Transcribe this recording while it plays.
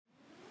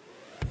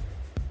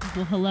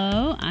Well,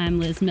 hello.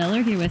 I'm Liz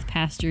Miller here with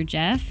Pastor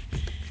Jeff,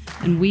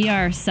 and we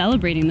are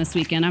celebrating this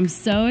weekend. I'm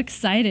so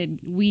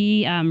excited.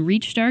 We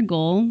reached our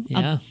goal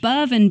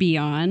above and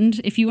beyond.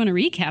 If you want to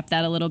recap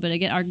that a little bit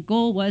again, our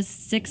goal was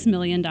 $6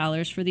 million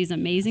for these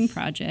amazing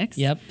projects.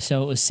 Yep.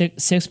 So it was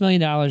 $6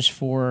 million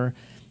for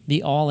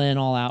the all-in,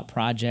 all-out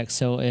project.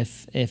 So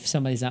if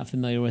somebody's not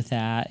familiar with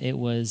that, it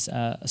was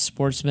a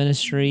sports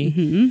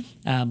ministry,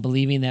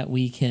 believing that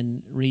we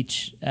can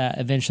reach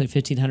eventually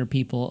 1,500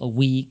 people a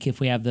week if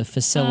we have the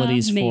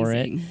facilities for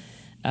it.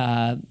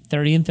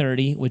 30 and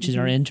 30, which is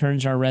our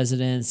interns, our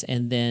residents,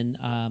 and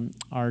then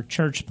our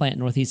church plant in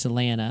Northeast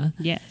Atlanta.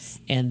 Yes.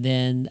 And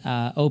then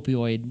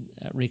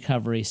opioid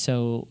recovery.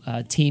 So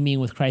teaming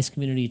with Christ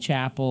Community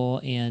Chapel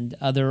and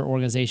other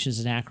organizations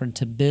in Akron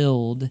to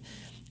build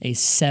a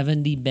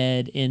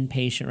 70-bed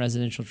inpatient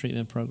residential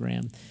treatment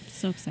program.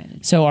 So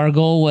excited. So our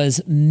goal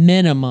was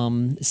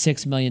minimum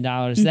 $6 million.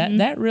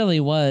 That really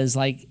was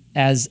like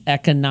as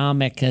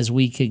economic as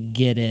we could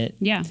get it.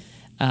 Yeah.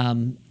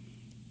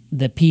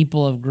 The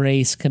people of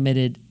Grace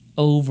committed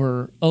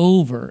over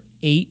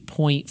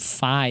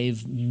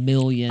 $8.5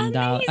 million. Amazing.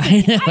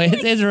 I know,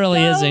 it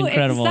really is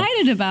incredible.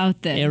 Excited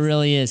about this. It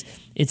really is.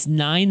 It's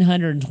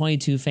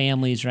 922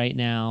 families right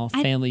now,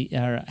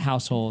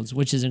 households,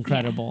 which is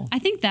incredible. Yeah. I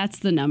think that's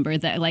the number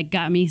that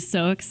got me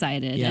so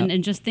excited. Yep.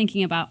 And just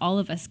thinking about all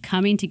of us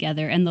coming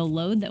together and the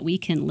load that we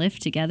can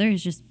lift together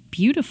is just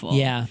beautiful.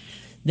 Yeah.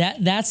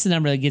 That's the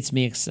number that gets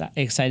me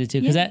excited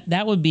too, because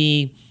that would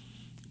be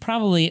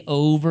probably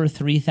over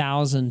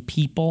 3,000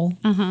 people.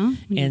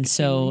 And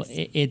so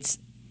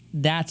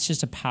that's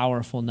just a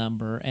powerful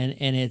number, and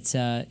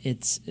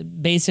it's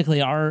basically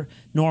our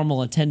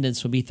normal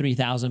attendance would be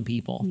 3,000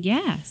 people.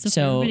 Yeah, so for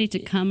everybody to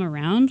come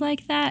around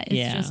like that,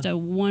 it's just a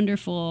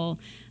wonderful,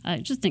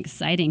 just an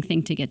exciting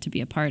thing to get to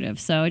be a part of.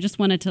 So I just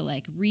wanted to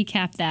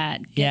recap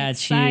that, get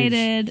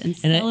excited and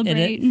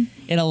celebrate.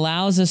 It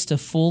allows us to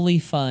fully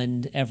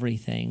fund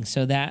everything.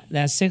 So that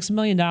 $6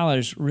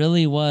 million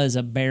really was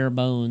a bare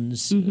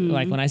bones.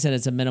 Like when I said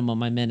it's a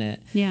minimum, I meant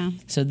it. Yeah.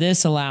 So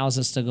this allows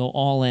us to go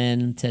all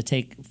in, to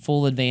take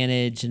full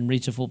advantage and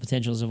reach the full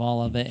potentials of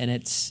all of it, and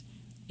it's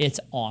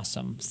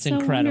awesome. It's so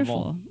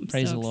incredible. Wonderful.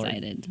 Praise the Lord.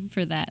 Excited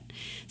for that.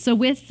 So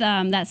with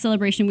that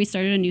celebration, we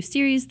started a new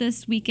series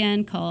this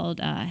weekend called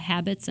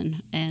Habits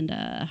and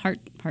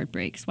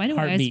Heartbreaks. Why do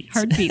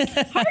Heartbeats.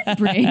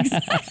 Heartbreaks.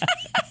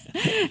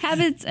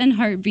 Habits and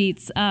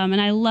Heartbeats. And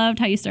I loved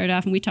how you started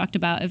off, and we talked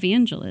about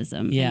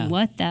evangelism and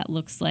what that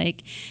looks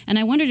like. And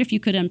I wondered if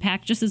you could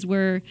unpack, just as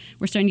we're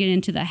starting to get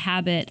into the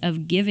habit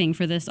of giving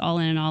for this all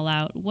in and all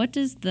out, what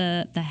does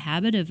the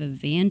habit of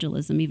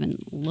evangelism even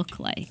look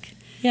like?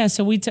 Yeah,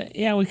 so we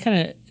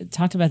kind of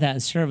talked about that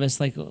in service.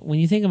 Like when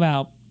you think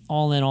about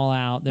all in, all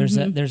out, there's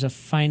a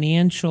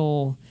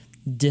financial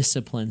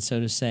discipline,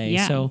 so to say.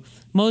 Yeah. So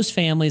most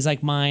families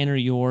like mine or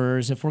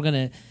yours, if we're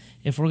gonna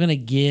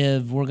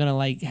give, we're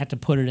gonna have to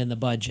put it in the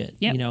budget,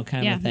 kind of a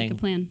thing. Make a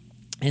plan.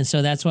 And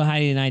so that's what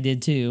Heidi and I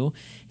did too.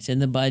 It's in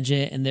the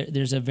budget, and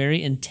there's a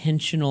very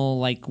intentional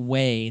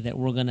way that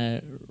we're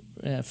gonna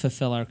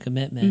fulfill our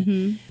commitment.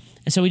 And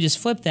so we just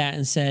flipped that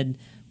and said,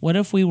 what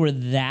if we were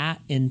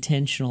that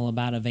intentional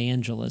about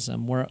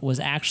evangelism, where it was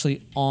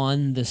actually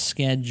on the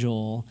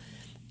schedule,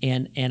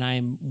 and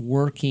I'm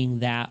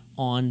working that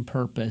on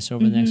purpose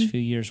over the next few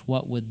years?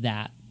 What would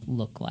that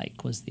look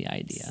like was the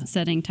idea.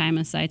 Setting time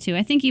aside too.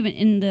 I think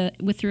even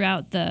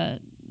throughout the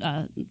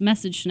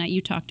message tonight,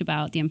 you talked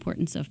about the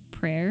importance of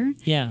prayer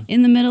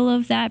in the middle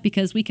of that,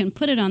 because we can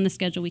put it on the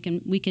schedule,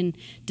 we can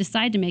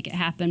decide to make it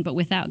happen, but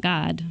without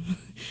God,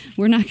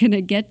 we're not going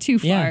to get too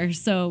far.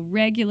 So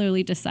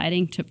regularly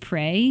deciding to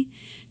pray.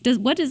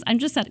 I'm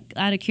just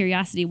out of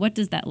curiosity, what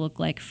does that look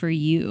like for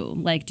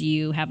you? Do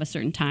you have a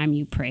certain time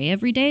you pray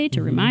every day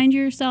to remind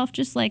yourself?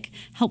 Just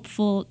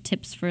helpful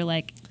tips for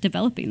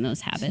developing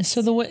those habits.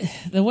 So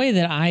the way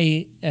that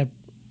I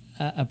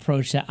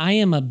approach that, I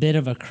am a bit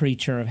of a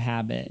creature of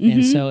habit,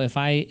 and so if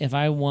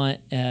I want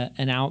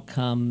an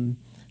outcome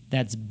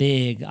that's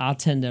big, I'll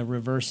tend to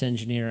reverse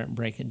engineer it and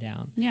break it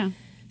down. Yeah.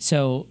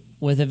 So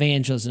with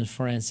evangelism,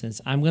 for instance,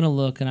 I'm going to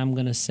look and I'm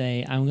going to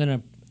say I'm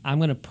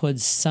going to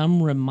put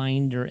some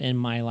reminder in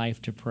my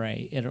life to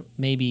pray. It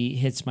maybe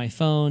hits my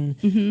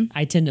phone.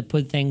 I tend to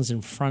put things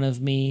in front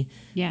of me,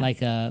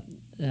 the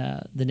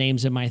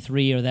names of my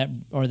three or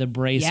the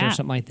brace or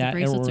something like that.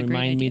 It will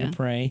remind me to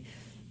pray.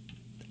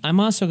 I'm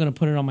also going to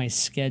put it on my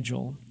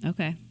schedule.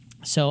 Okay.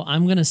 So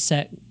I'm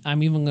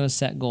even going to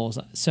set goals.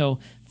 So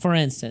for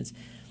instance,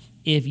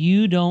 if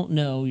you don't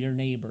know your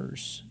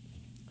neighbors,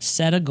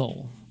 set a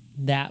goal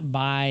that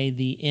by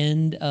the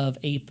end of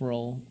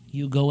April,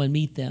 you go and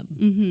meet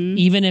them.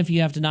 Even if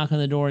you have to knock on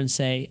the door and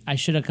say, I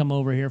should have come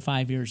over here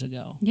 5 years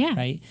ago. Yeah.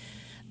 Right?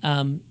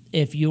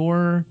 If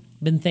you're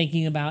been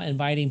thinking about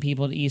inviting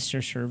people to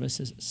Easter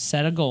services,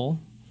 set a goal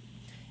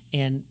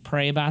and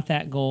pray about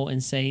that goal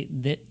and say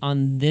that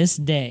on this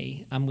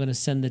day, I'm going to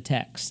send the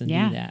text and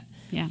do that.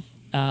 Yeah.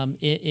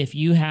 If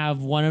you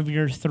have one of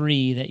your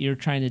three that you're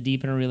trying to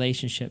deepen a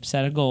relationship,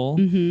 set a goal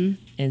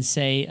and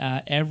say,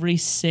 every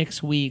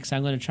 6 weeks,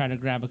 I'm going to try to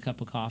grab a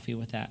cup of coffee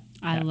with that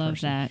I love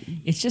person. that.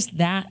 It's just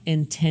that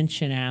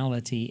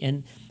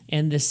intentionality.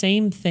 And the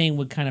same thing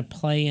would kind of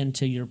play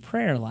into your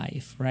prayer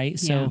life, right?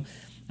 So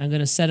I'm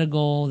going to set a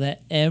goal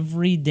that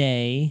every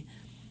day,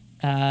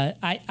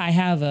 I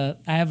have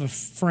a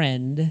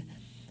friend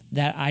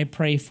that I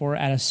pray for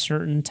at a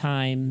certain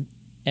time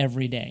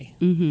every day.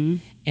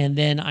 And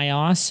then I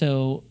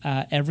also,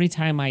 every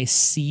time I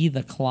see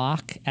the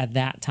clock at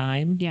that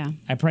time,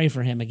 I pray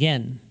for him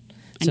again.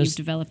 And so you've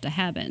developed a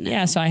habit now.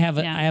 Yeah, so I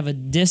have a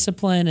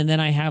discipline, and then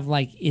I have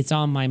it's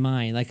on my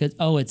mind.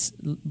 It's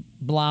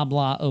blah,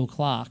 blah,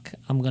 o'clock.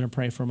 I'm going to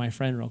pray for my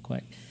friend real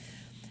quick.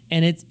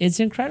 And it's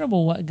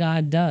incredible what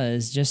God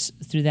does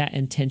just through that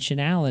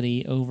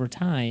intentionality over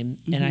time.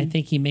 And I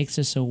think he makes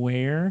us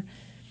aware.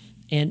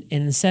 And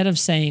instead of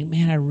saying,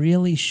 man, I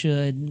really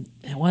should,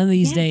 one of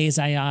these days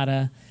I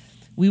oughta,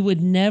 we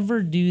would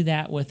never do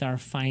that with our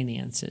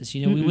finances.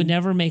 We would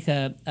never make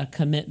a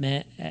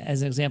commitment,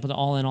 as an example, to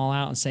all in, all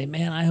out and say,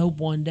 man, I hope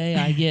one day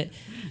I get.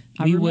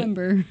 We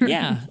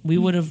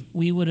would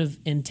have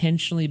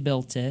intentionally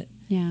built it.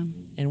 Yeah.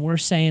 And we're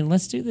saying,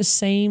 let's do the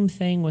same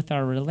thing with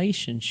our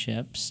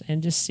relationships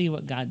and just see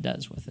what God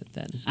does with it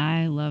then.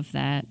 I love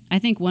that. I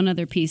think one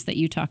other piece that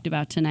you talked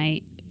about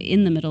tonight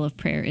in the middle of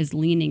prayer is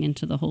leaning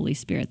into the Holy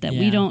Spirit. That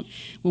we don't,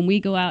 when we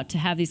go out to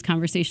have these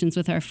conversations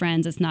with our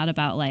friends, it's not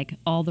about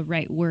all the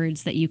right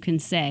words that you can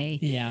say.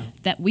 Yeah.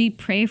 That we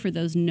pray for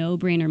those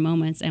no-brainer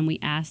moments and we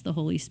ask the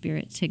Holy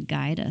Spirit to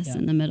guide us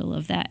in the middle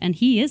of that. And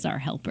he is our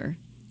helper.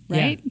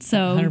 Right? Yeah,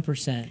 so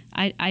 100%.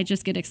 I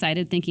just get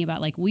excited thinking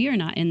about we are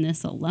not in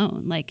this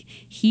alone.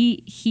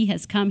 He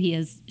has come, he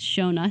has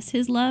shown us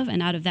his love,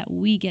 and out of that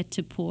we get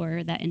to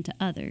pour that into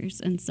others.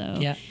 And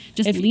so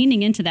just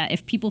leaning into that,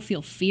 if people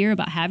feel fear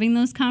about having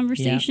those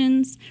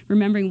conversations,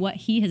 remembering what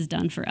he has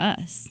done for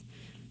us.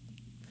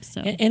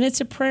 So and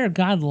it's a prayer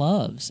God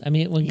loves. I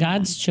mean, when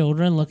God's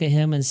children look at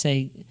him and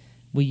say,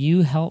 will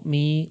you help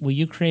me? Will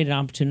you create an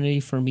opportunity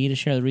for me to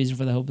share the reason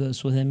for the hope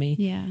that's within me?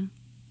 Yeah.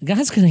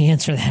 God's going to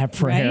answer that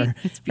prayer. Right?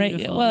 It's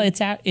beautiful. Well,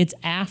 it's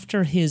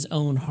after his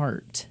own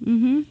heart,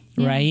 Yeah.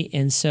 right?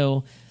 And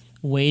so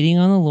waiting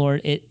on the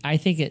Lord, I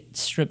think it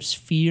strips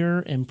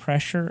fear and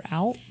pressure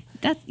out.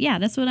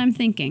 That's what I'm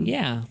thinking.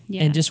 Yeah.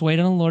 And just wait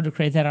on the Lord to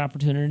create that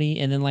opportunity.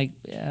 And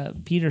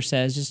then Peter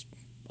says, just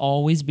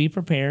always be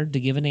prepared to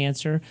give an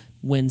answer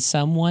when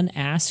someone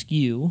asks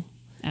you.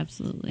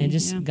 Absolutely. And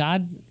just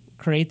God,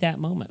 create that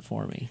moment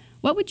for me.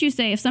 What would you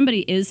say if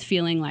somebody is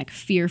feeling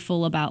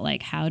fearful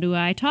about how do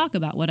I talk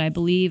about what I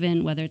believe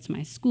in, whether it's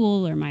my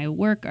school or my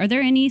work? Are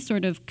there any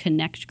sort of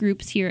connect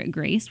groups here at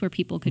Grace where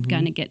people could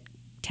kind of get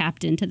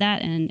tapped into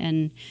that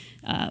and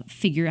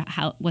figure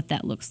out what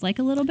that looks like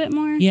a little bit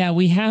more? Yeah,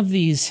 we have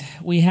these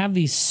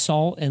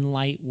salt and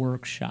light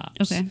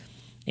workshops. Okay.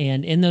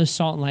 And in those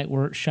salt and light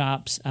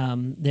workshops,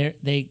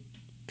 they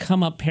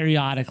come up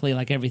periodically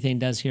like everything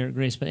does here at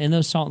Grace. But in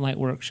those salt and light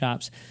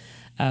workshops,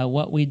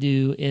 what we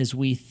do is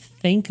we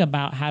think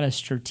about how to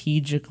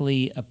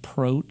strategically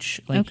approach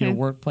your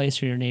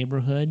workplace or your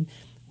neighborhood.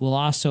 We'll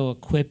also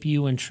equip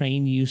you and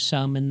train you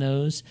some in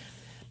those.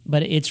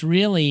 But it's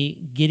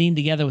really getting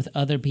together with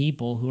other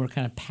people who are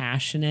kind of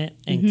passionate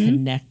and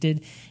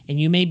connected, and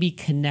you may be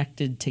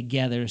connected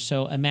together.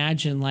 So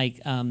imagine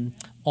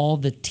all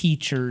the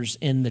teachers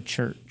in the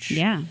church.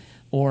 Yeah.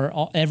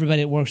 Or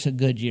everybody that works at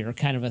Goodyear,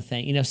 kind of a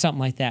thing, something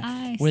like that,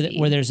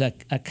 where there's a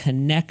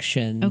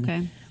connection.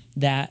 Okay.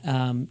 That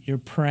you're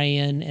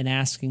praying and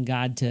asking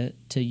God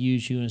to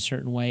use you in a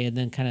certain way, and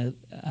then kind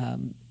of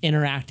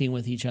interacting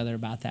with each other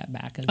about that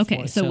back and forth.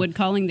 Okay, so would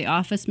calling the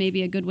office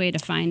maybe a good way to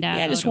find out?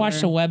 Yeah, just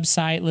watch the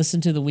website, listen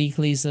to the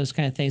weeklies, those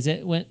kind of things.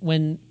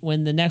 When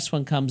the next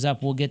one comes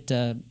up, we'll get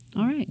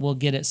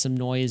it some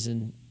noise,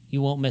 and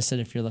you won't miss it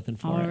if you're looking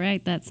for it. All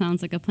right, that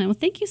sounds like a plan. Well,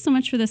 thank you so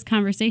much for this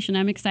conversation.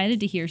 I'm excited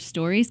to hear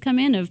stories come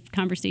in of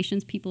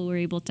conversations people were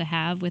able to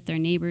have with their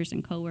neighbors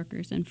and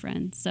coworkers and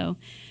friends. So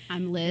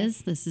I'm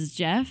Liz, this is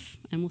Jeff,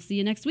 and we'll see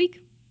you next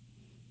week.